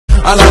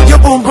I like your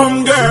boom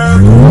boom girl.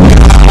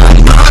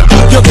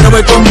 Yo quiero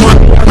ver cómo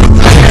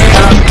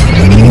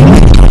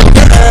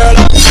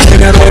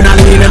tiene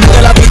adrenalina,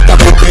 mete la pista,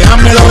 porque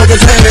hazme lo que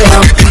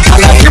sea. I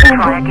like your boom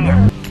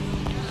boom.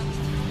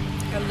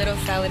 A little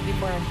salad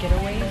before our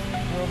getaway.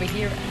 We're over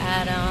here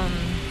at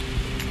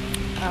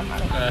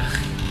I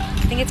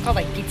think it's called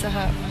like Pizza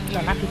Hut. No,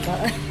 not Pizza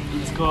Hut.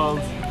 It's called,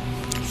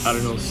 I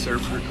don't know,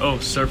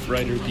 Surf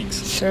Rider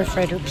Pizza. Surf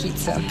Rider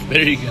Pizza.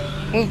 There you go.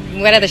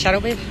 What at the Shadow,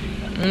 babe?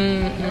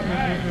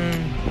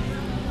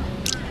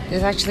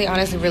 It's actually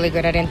honestly really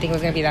good. I didn't think it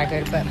was gonna be that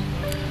good, but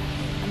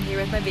I'm here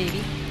with my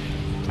baby.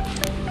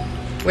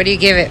 What do you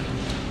give it?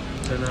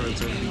 10 out of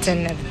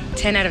 10.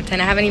 10 out of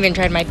 10. I haven't even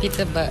tried my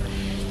pizza, but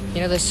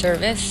you know, the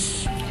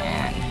service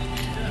and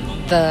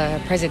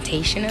the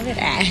presentation of it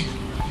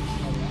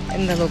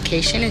and the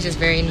location is just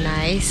very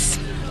nice.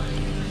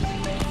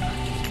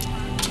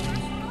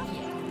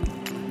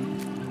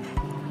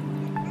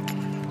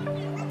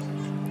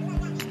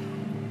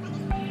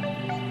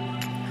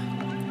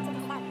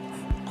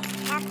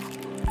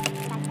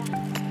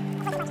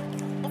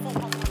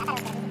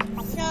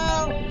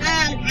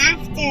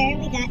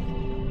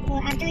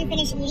 After we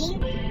finish eating,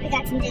 we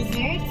got some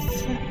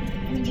desserts. So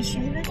let me just show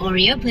you.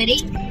 Oreo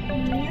pudding.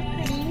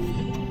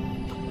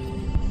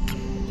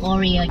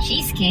 Oreo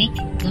cheesecake.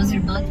 Those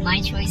are both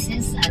my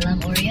choices. I love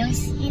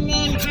Oreos. And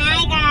then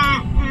I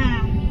got,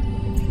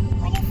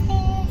 what is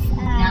this?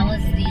 That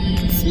was the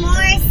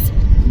s'mores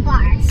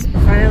bars.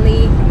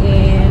 Finally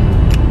in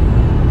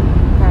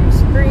Palm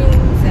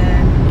Springs,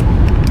 and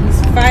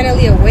he's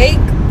finally awake.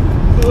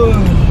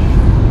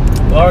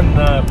 Long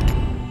nap.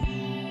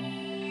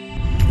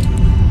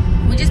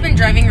 We've just been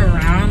driving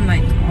around,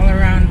 like all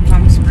around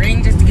Palm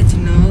Springs, just to get to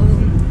know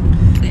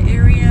the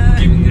area.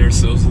 Giving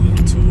ourselves a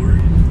little tour.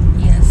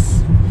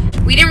 Yes.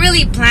 We didn't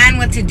really plan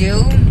what to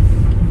do,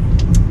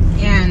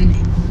 and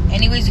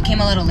anyways, we came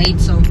a little late,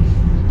 so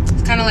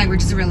it's kind of like we're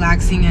just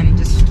relaxing and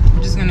we're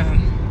just gonna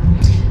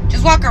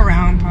walk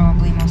around,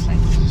 probably, most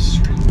likely.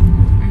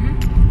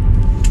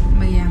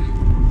 But yeah,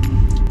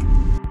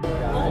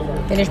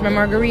 finished my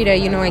margarita.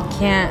 You know, I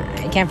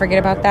can't forget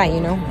about that. You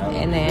know,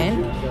 and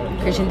then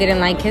Christian didn't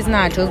like his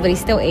nachos, but he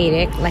still ate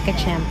it like a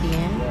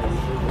champion.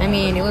 I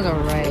mean, it was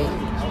alright.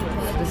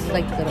 This is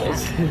like a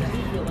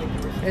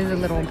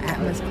little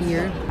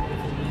atmosphere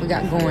we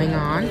got going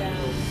on.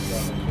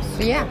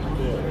 So yeah,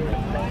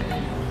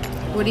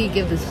 what do you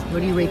give this?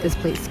 What do you rate this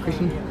place,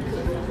 Christian?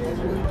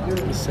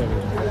 7.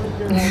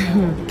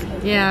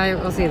 Yeah,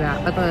 I'll say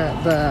that. But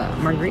the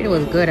margarita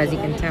was good, as you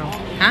can tell.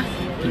 Huh?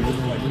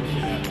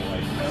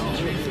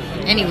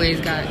 Anyway,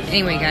 guys,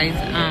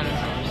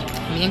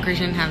 me and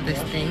Christian have this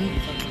thing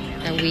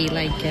that we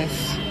like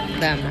guess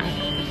the amount.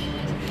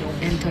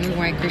 And tell me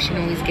why Christian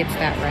always gets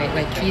that right.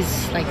 Like,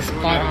 he's like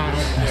spot on.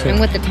 And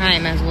with the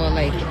time as well,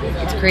 like,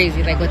 it's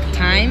crazy. Like, with the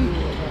time,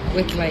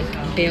 with like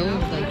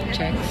bills, like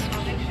checks,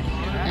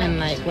 and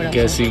like what else?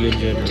 Guessing in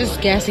general. Just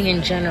guessing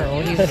in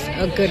general. He's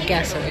a good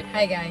guesser.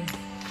 Hi guys.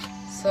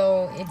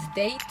 So it's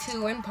day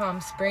 2 in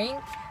Palm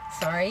Springs.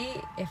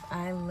 Sorry if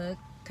I look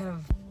kind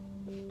of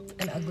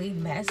an ugly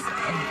mess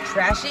and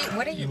trashy.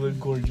 What are you? You look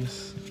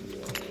gorgeous.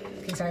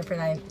 Okay, sorry for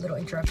that little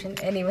interruption.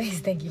 Anyways,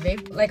 thank you,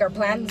 babe. Like, our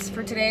plans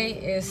for today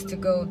is to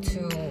go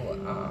to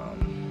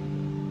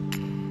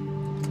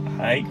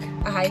Hike.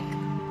 a hike,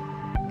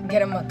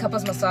 get a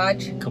couples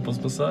massage,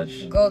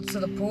 go to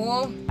the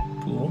pool,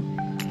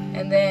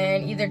 and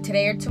then either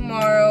today or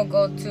tomorrow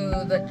go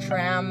to the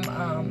tram,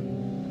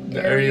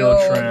 the aerial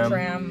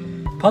tram.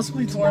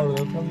 Possibly tomorrow.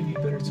 That'll probably be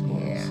better tomorrow.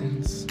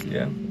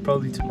 Yeah,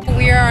 probably tomorrow.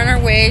 We are on our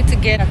way to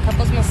get a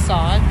couples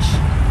massage.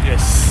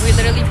 Yes. We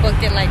literally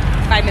booked it like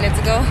 5 minutes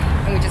ago,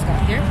 and we just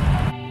got here.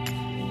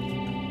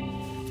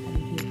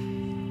 Good.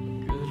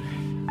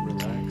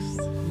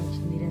 Relaxed. Much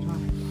needed, huh?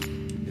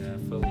 Yeah, I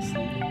fell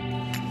asleep.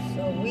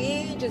 So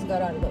we just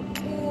got out of the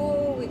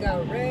pool, we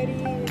got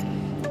ready,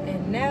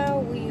 and now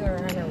we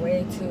are on our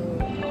way to,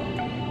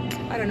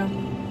 I don't know,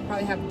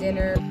 probably have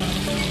dinner.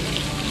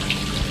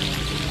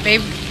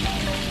 Babe.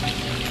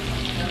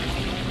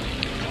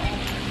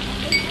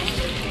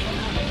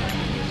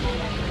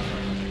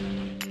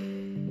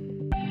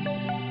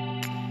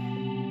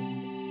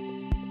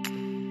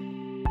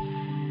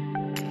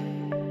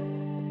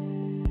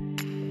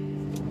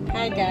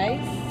 Hi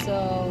guys, so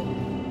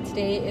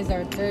today is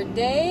our 3rd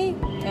day,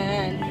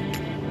 and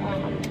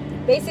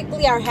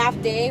basically our half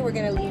day. We're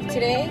gonna leave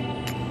today,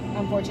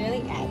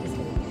 unfortunately. Just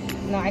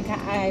kidding. No, I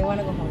want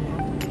to go home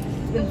now.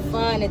 It's been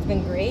fun. It's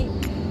been great.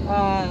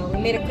 We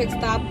made a quick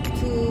stop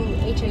to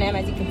H&M,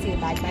 as you can see the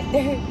bag back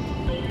there,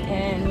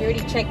 and we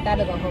already checked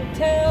out of the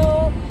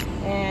hotel.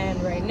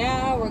 And right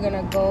now we're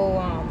gonna go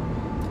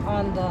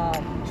on the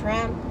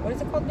tram. What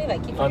is it called, babe? I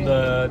keep forgetting.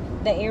 On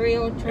the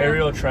aerial tram.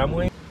 Aerial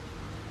tramway.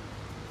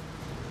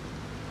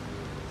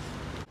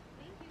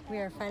 We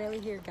are finally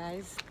here,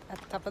 guys, at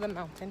the top of the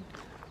mountain.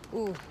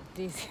 Ooh,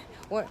 these,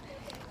 what?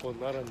 Well,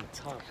 not on the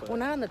top. But Well,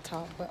 not on the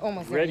top, but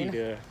almost ready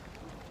there, to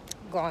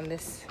go on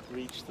this.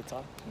 reach the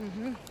top.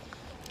 And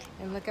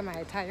look at my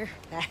attire.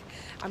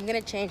 I'm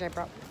gonna change. I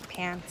brought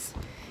pants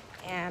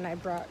And I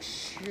brought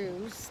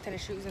shoes,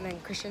 tennis shoes, and then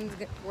Christian's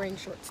wearing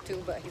shorts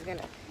too, but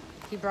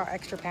he brought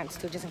extra pants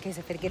too, just in case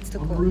if it gets too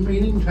On the cold.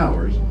 remaining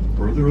towers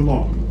further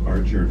along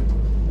our journey.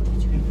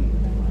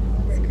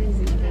 It's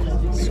crazy.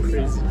 It's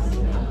crazy.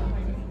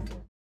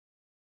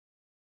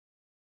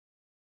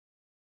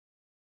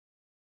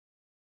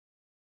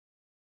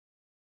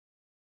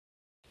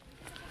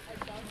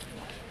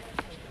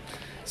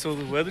 So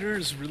the weather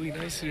is really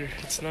nice here.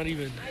 It's not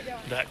even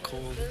that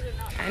cold.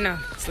 I know.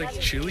 It's like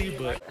chilly,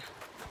 but...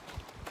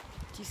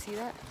 Do you see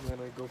that? You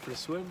wanna go for a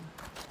swim?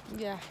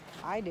 Yeah,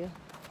 I do.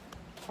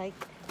 Like,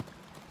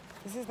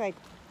 this is like,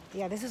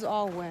 yeah, this is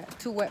all wet.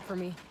 Too wet for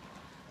me.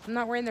 I'm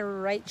not wearing the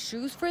right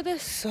shoes for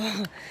this,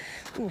 so...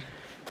 Ooh.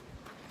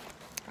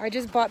 I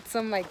just bought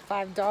some like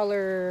 $5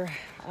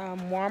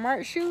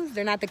 Walmart shoes.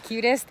 They're not the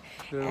cutest,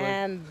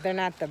 and they're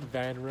not the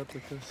Van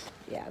replicas.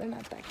 Yeah, they're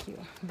not that cute.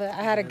 But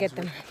I had to get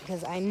them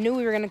because I knew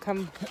we were gonna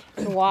come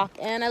and walk,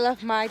 and I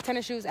left my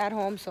tennis shoes at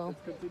home. So.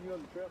 Let's continue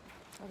on the trip.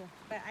 Okay,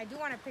 but I do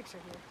want a picture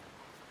here.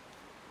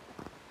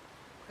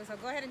 So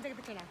go ahead and take a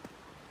picture now.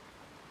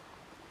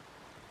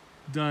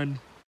 Done.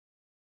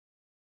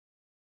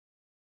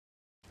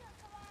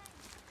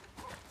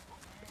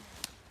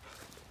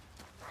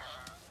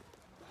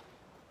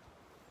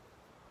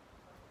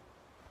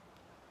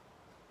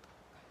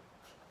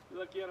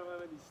 Lucky I don't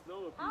have any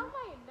snow up How am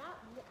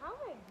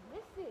I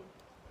missing?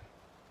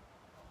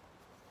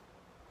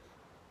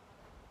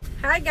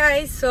 Hi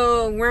guys,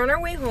 so we're on our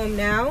way home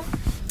now.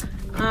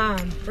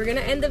 We're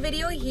gonna end the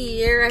video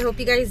here. I hope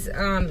you guys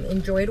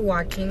enjoyed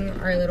watching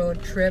our little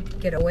trip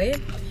getaway,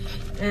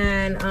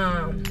 and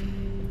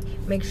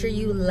make sure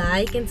you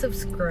like and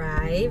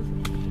subscribe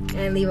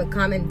and leave a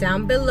comment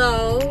down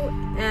below,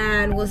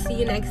 and we'll see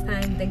you next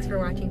time. Thanks for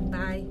watching.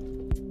 Bye.